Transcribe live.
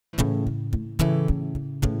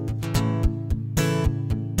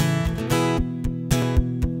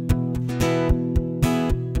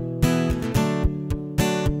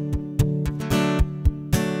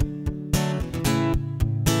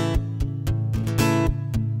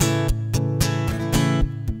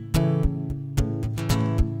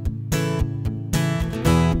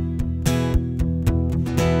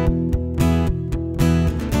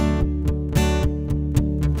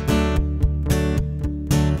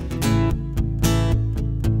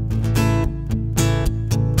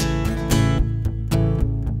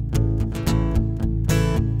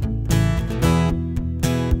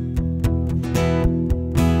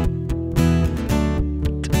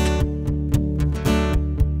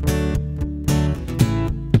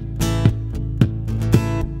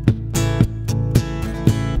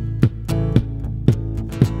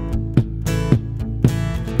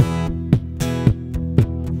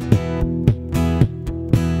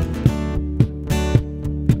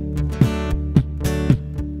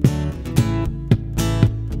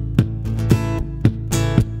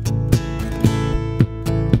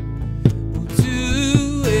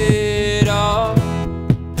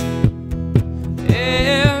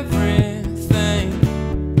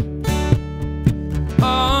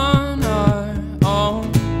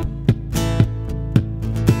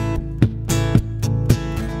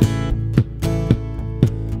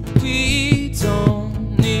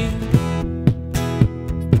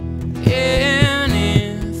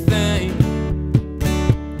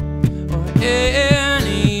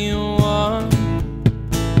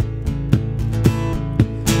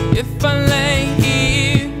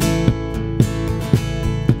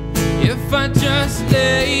If I just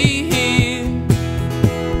lay here,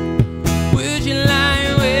 would you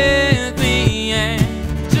lie with me and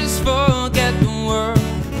just forget the world?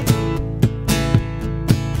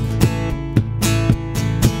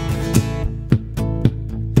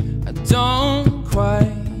 I don't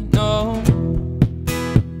quite know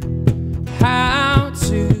how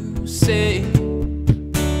to say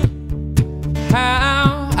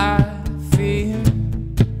how I feel.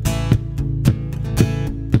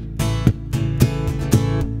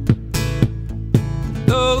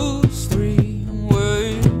 Those three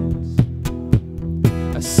words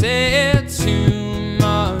I said too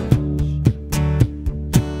much,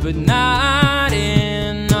 but not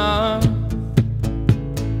enough.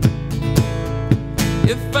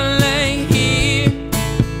 If I lay here,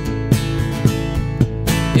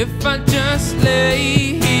 if I just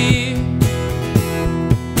lay here,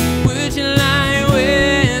 would you lie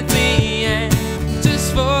with me and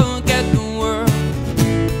just forget the world?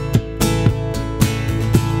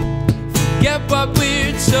 Forget what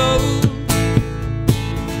we're told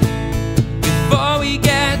before we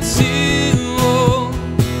get too old.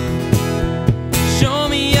 Show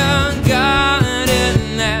me a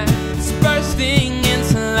garden that's bursting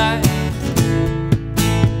into life.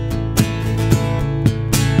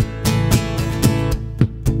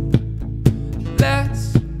 Let's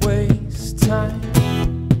waste time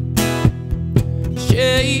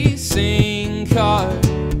chasing cars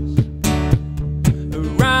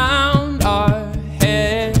around our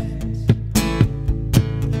heads.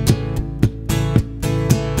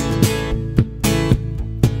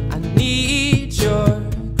 I need your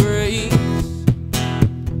grace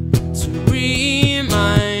to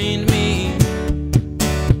remind me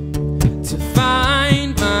to find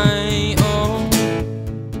my own.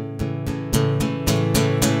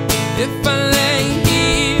 If I lay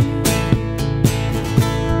here,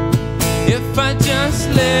 if I just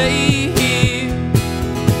lay here,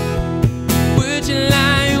 would you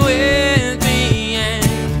lie with me and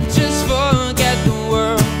just forget the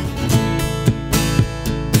world?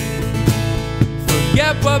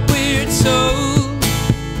 Forget what we're told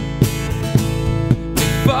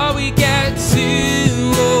before we get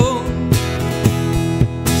too old.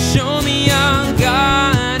 Show me a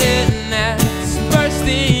garden that's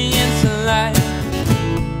bursting into life.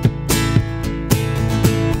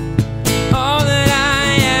 All that I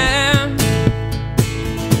am,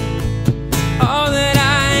 all that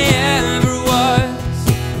I ever was,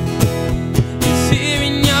 is here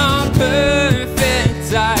in your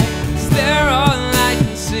perfect eyes. They're all I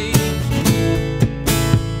can see.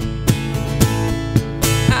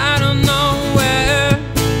 I don't know where,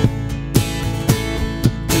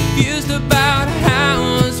 confused about how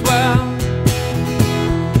as well.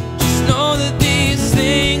 Just know that these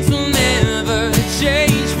things will never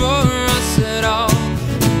change for us at all.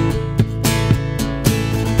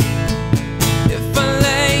 If I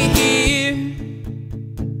lay here,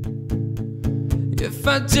 if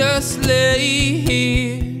I just lay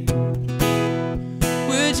here,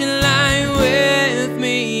 would you lie with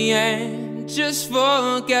me and just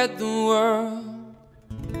forget the world?